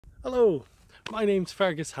Hello, my name's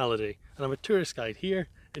Fergus and I'm a tourist guide here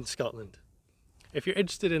in Scotland. If you're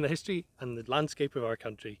interested in the history and the landscape of our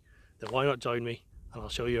country, then why not join me and I'll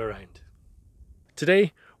show you around.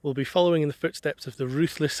 Today we'll be following in the footsteps of the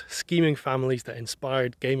ruthless, scheming families that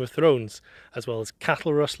inspired Game of Thrones, as well as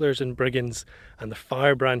cattle rustlers and brigands and the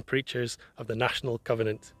firebrand preachers of the National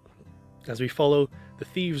Covenant, as we follow the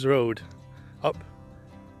Thieves Road up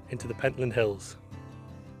into the Pentland Hills.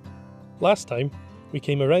 Last time we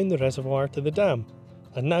came around the reservoir to the dam,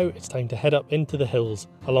 and now it's time to head up into the hills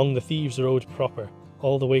along the Thieves Road proper,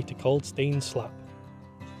 all the way to Cauldstane Slap.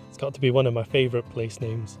 It's got to be one of my favourite place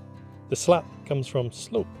names. The slap comes from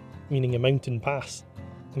slope, meaning a mountain pass,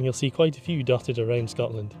 and you'll see quite a few dotted around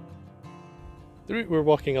Scotland. The route we're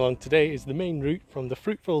walking along today is the main route from the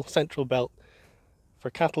fruitful central belt for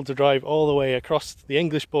cattle to drive all the way across the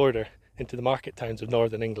English border into the market towns of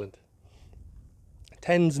northern England.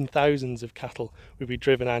 Tens and thousands of cattle would be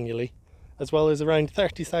driven annually, as well as around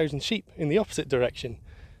 30,000 sheep in the opposite direction,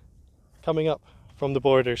 coming up from the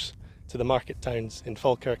borders to the market towns in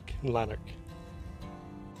Falkirk and Lanark.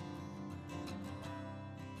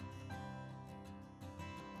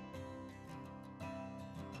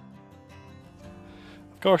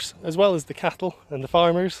 Of course, as well as the cattle and the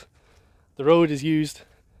farmers, the road is used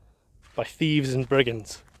by thieves and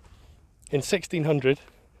brigands. In 1600,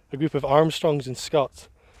 a group of Armstrongs and Scots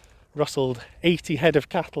rustled 80 head of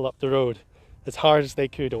cattle up the road as hard as they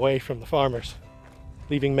could away from the farmers,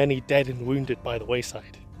 leaving many dead and wounded by the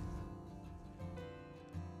wayside.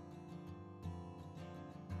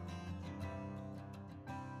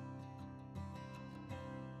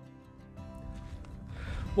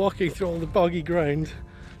 Walking through all the boggy ground,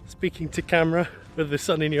 speaking to camera with the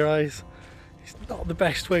sun in your eyes, is not the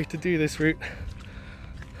best way to do this route.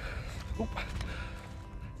 Oh.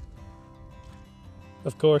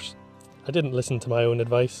 Of course, I didn't listen to my own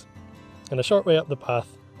advice, and a short way up the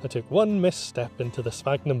path I took one misstep into the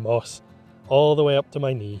sphagnum moss, all the way up to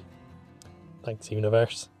my knee. Thanks,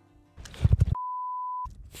 universe.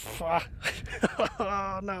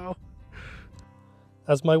 Oh no.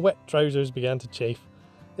 As my wet trousers began to chafe,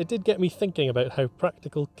 it did get me thinking about how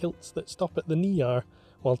practical kilts that stop at the knee are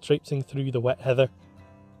while traipsing through the wet heather.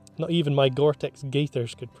 Not even my Gore-Tex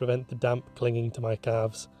gaiters could prevent the damp clinging to my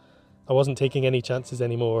calves. I wasn't taking any chances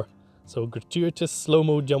anymore, so gratuitous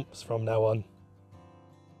slow-mo jumps from now on.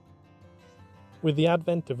 With the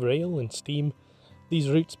advent of rail and steam, these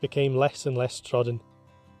routes became less and less trodden,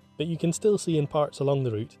 but you can still see in parts along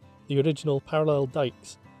the route the original parallel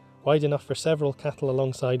dikes, wide enough for several cattle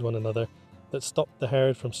alongside one another, that stopped the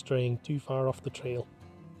herd from straying too far off the trail.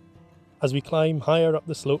 As we climb higher up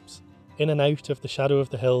the slopes, in and out of the shadow of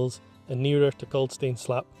the hills and nearer to Cauldstane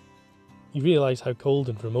Slap, you realise how cold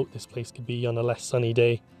and remote this place could be on a less sunny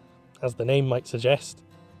day, as the name might suggest.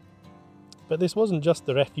 But this wasn't just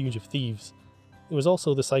the refuge of thieves, it was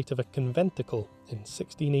also the site of a conventicle in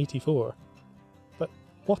 1684. But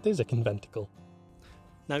what is a conventicle?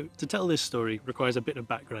 Now, to tell this story requires a bit of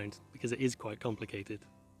background, because it is quite complicated.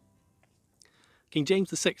 King James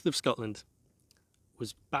VI of Scotland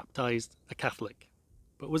was baptised a Catholic,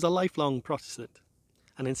 but was a lifelong Protestant,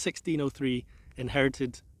 and in 1603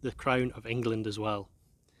 inherited the crown of England as well.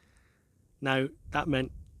 Now, that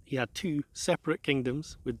meant he had two separate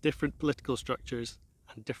kingdoms with different political structures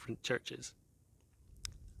and different churches,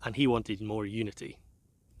 and he wanted more unity.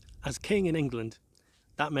 As king in England,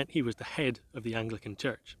 that meant he was the head of the Anglican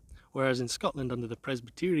Church, whereas in Scotland under the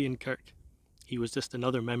Presbyterian Kirk, he was just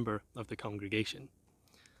another member of the congregation.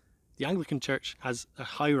 The Anglican Church has a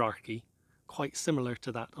hierarchy quite similar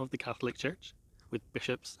to that of the Catholic Church, with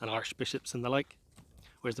bishops and archbishops and the like,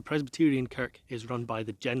 whereas the Presbyterian Kirk is run by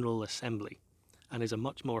the General Assembly and is a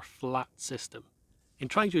much more flat system. In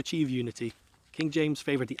trying to achieve unity, King James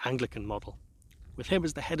favoured the Anglican model. With him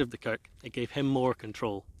as the head of the Kirk, it gave him more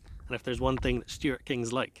control, and if there's one thing that Stuart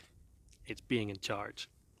kings like, it's being in charge.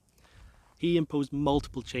 He imposed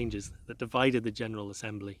multiple changes that divided the General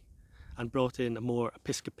Assembly and brought in a more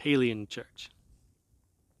Episcopalian church.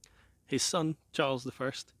 His son, Charles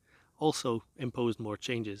I, also imposed more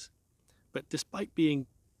changes, but despite being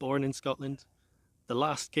born in Scotland, the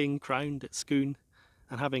last king crowned at Scone,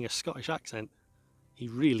 and having a Scottish accent, he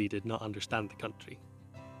really did not understand the country.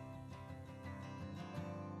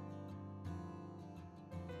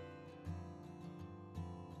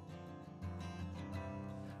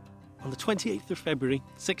 On the 28th of February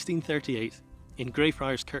 1638, in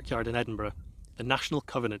Greyfriars Kirkyard in Edinburgh, the National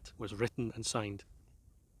Covenant was written and signed.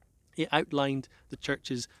 It outlined the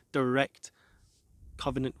Church's direct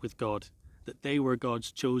covenant with God, that they were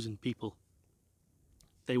God's chosen people.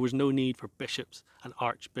 There was no need for bishops and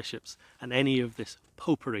archbishops and any of this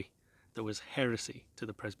popery that was heresy to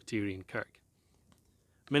the Presbyterian Kirk.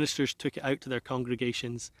 Ministers took it out to their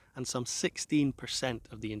congregations, and some 16%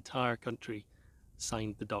 of the entire country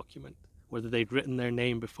signed the document, whether they'd written their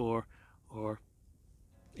name before or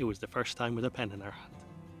it was the first time with a pen in their hand.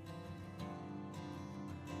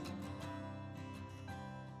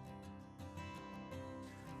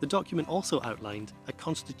 The document also outlined a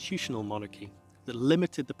constitutional monarchy that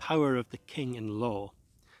limited the power of the king in law.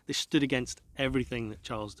 This stood against everything that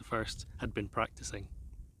Charles I had been practicing.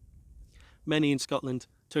 Many in Scotland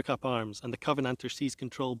took up arms, and the Covenanters seized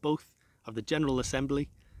control both of the General Assembly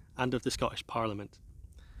and of the Scottish Parliament.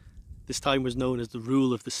 This time was known as the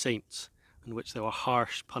Rule of the Saints, in which there were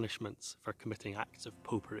harsh punishments for committing acts of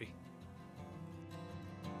popery.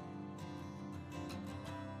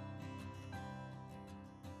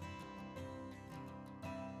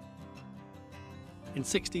 In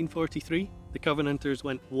 1643, the Covenanters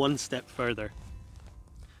went one step further.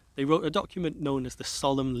 They wrote a document known as the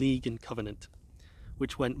Solemn League and Covenant,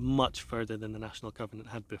 which went much further than the National Covenant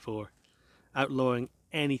had before, outlawing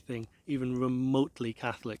anything even remotely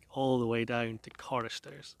Catholic all the way down to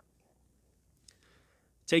choristers.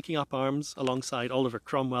 Taking up arms alongside Oliver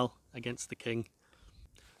Cromwell against the king,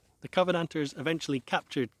 the Covenanters eventually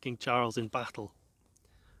captured King Charles in battle.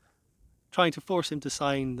 Trying to force him to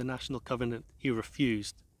sign the National Covenant, he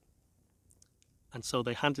refused, and so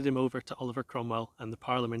they handed him over to Oliver Cromwell and the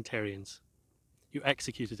parliamentarians, who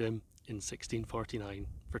executed him in 1649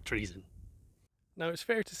 for treason. Now, it's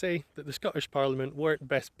fair to say that the Scottish Parliament weren't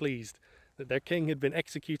best pleased that their king had been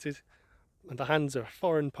executed at the hands of a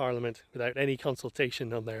foreign parliament without any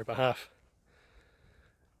consultation on their behalf.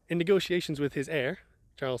 In negotiations with his heir,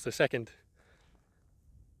 Charles II,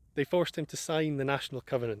 they forced him to sign the National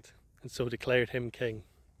Covenant, and so declared him king.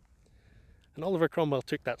 And Oliver Cromwell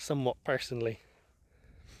took that somewhat personally.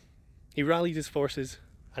 He rallied his forces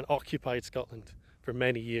and occupied Scotland for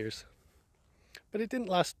many years. But it didn't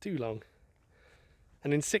last too long.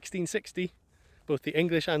 And in 1660, both the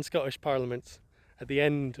English and Scottish parliaments, at the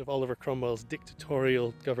end of Oliver Cromwell's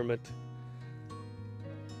dictatorial government,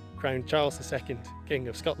 crowned Charles II King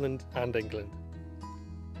of Scotland and England.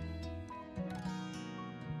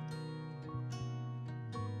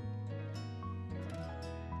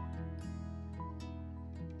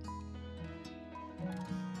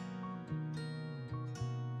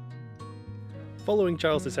 Following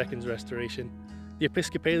Charles II's restoration, the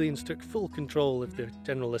Episcopalians took full control of the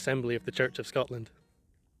General Assembly of the Church of Scotland,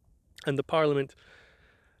 and the Parliament,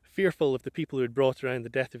 fearful of the people who had brought around the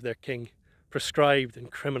death of their king, proscribed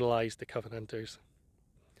and criminalised the Covenanters.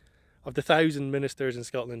 Of the 1,000 ministers in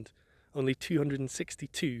Scotland, only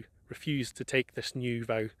 262 refused to take this new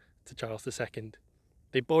vow to Charles II.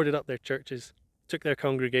 They boarded up their churches, took their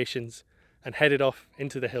congregations, and headed off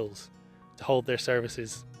into the hills to hold their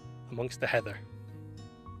services amongst the heather.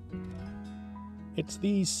 It's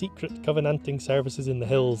these secret covenanting services in the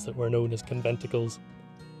hills that were known as conventicles.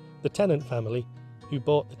 The Tennant family, who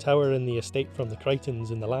bought the tower and the estate from the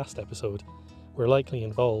Crichtons in the last episode, were likely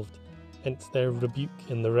involved, hence their rebuke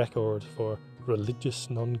in the record for religious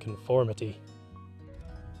nonconformity.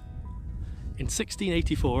 In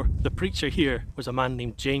 1684, the preacher here was a man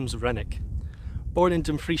named James Renwick. Born in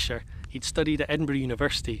Dumfriesshire, he'd studied at Edinburgh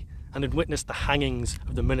University and had witnessed the hangings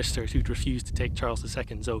of the ministers who'd refused to take Charles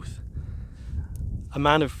II's oath. A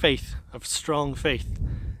man of faith, of strong faith,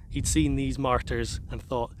 he'd seen these martyrs and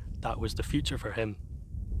thought that was the future for him.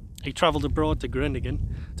 He travelled abroad to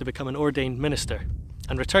Groningen to become an ordained minister,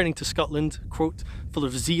 and returning to Scotland, quote, full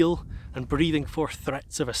of zeal and breathing forth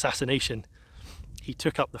threats of assassination, he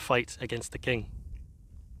took up the fight against the king.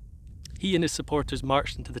 He and his supporters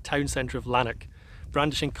marched into the town centre of Lanark,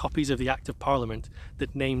 brandishing copies of the Act of Parliament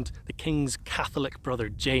that named the king's Catholic brother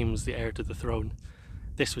James the heir to the throne.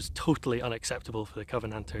 This was totally unacceptable for the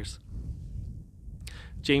Covenanters.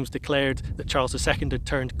 James declared that Charles II had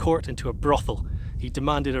turned court into a brothel. He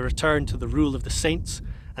demanded a return to the rule of the saints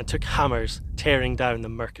and took hammers, tearing down the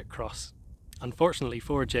Market Cross. Unfortunately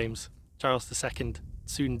for James, Charles II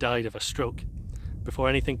soon died of a stroke. Before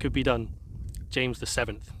anything could be done, James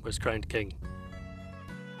VII was crowned king.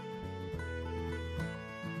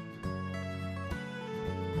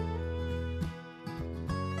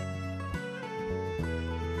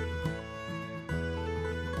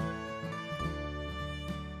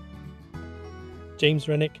 James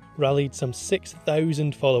Renwick rallied some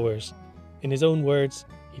 6,000 followers. In his own words,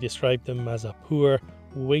 he described them as a poor,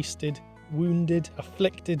 wasted, wounded,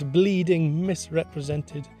 afflicted, bleeding,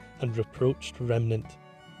 misrepresented, and reproached remnant.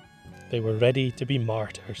 They were ready to be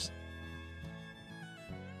martyrs.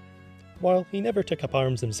 While he never took up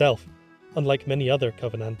arms himself, unlike many other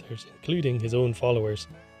Covenanters, including his own followers,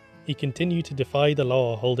 he continued to defy the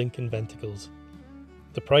law holding conventicles.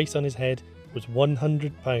 The price on his head was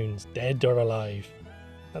 £100, dead or alive.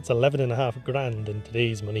 That's 11.5 grand in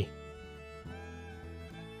today's money.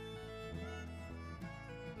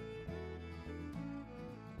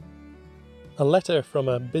 A letter from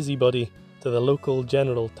a busybody to the local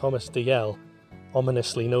General Thomas de Yell,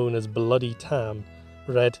 ominously known as Bloody Tam,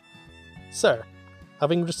 read, "Sir,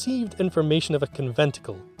 having received information of a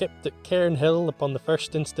conventicle kept at Cairn Hill upon the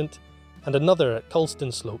 1st instant, and another at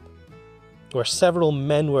Cauldstane Slope, where several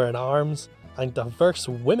men were in arms, and diverse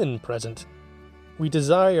women present, we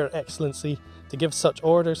desire your Excellency to give such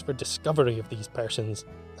orders for discovery of these persons,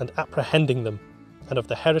 and apprehending them, and of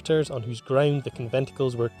the heritors on whose ground the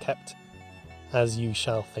conventicles were kept, as you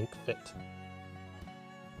shall think fit."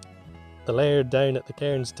 The laird down at the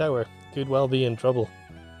Cairns Tower could well be in trouble.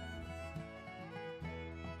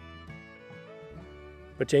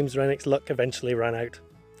 But James Renwick's luck eventually ran out.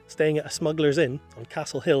 Staying at a smuggler's inn on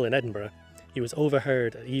Castle Hill in Edinburgh, he was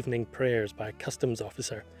overheard at evening prayers by a customs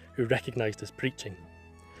officer who recognised his preaching.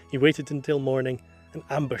 He waited until morning and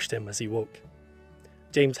ambushed him as he woke.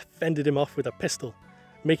 James fended him off with a pistol,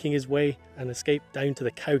 making his way and escape down to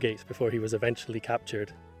the Cowgate before he was eventually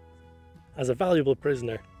captured. As a valuable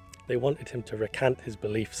prisoner, they wanted him to recant his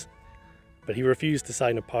beliefs, but he refused to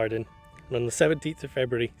sign a pardon, and on the 17th of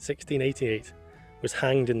February 1688 was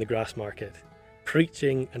hanged in the Grassmarket,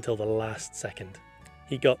 preaching until the last second.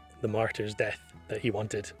 He got the martyr's death that he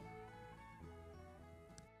wanted.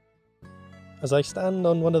 As I stand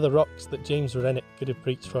on one of the rocks that James Renwick could have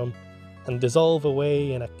preached from, and dissolve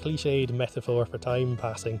away in a cliched metaphor for time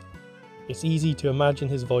passing, it's easy to imagine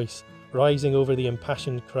his voice rising over the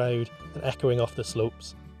impassioned crowd and echoing off the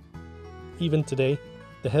slopes. Even today,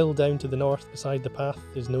 the hill down to the north beside the path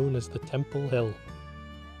is known as the Temple Hill.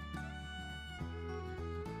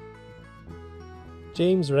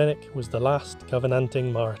 James Renwick was the last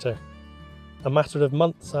Covenanting martyr. A matter of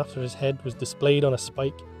months after his head was displayed on a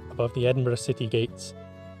spike above the Edinburgh city gates,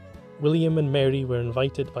 William and Mary were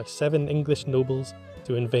invited by 7 English nobles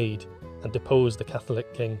to invade and depose the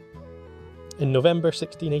Catholic king. In November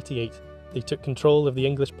 1688, they took control of the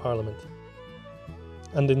English Parliament.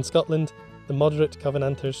 And in Scotland, the moderate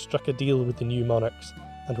Covenanters struck a deal with the new monarchs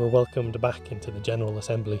and were welcomed back into the General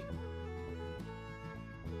Assembly.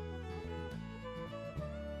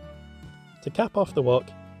 To cap off the walk,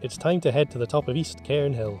 it's time to head to the top of East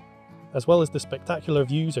Cairn Hill. As well as the spectacular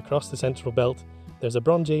views across the central belt, there's a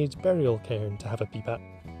Bronze Age burial cairn to have a peep at.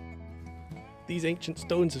 These ancient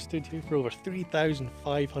stones have stood here for over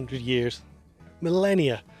 3,500 years,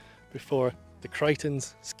 millennia before the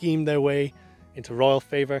Crichtons schemed their way into royal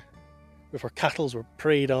favour, before cattle were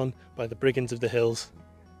preyed on by the brigands of the hills,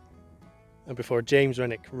 and before James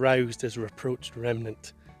Renwick roused his reproached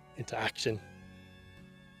remnant into action.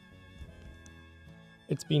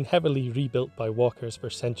 It's been heavily rebuilt by walkers for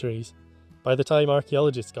centuries. By the time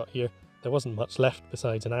archaeologists got here, there wasn't much left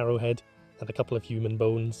besides an arrowhead and a couple of human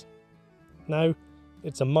bones. Now,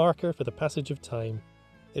 it's a marker for the passage of time.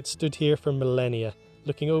 It's stood here for millennia,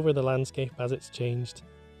 looking over the landscape as it's changed,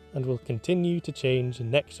 and will continue to change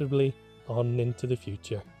inexorably on into the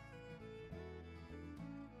future.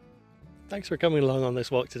 Thanks for coming along on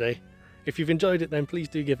this walk today. If you've enjoyed it, then please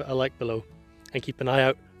do give it a like below, and keep an eye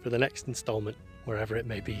out for the next instalment, wherever it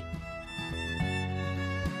may be.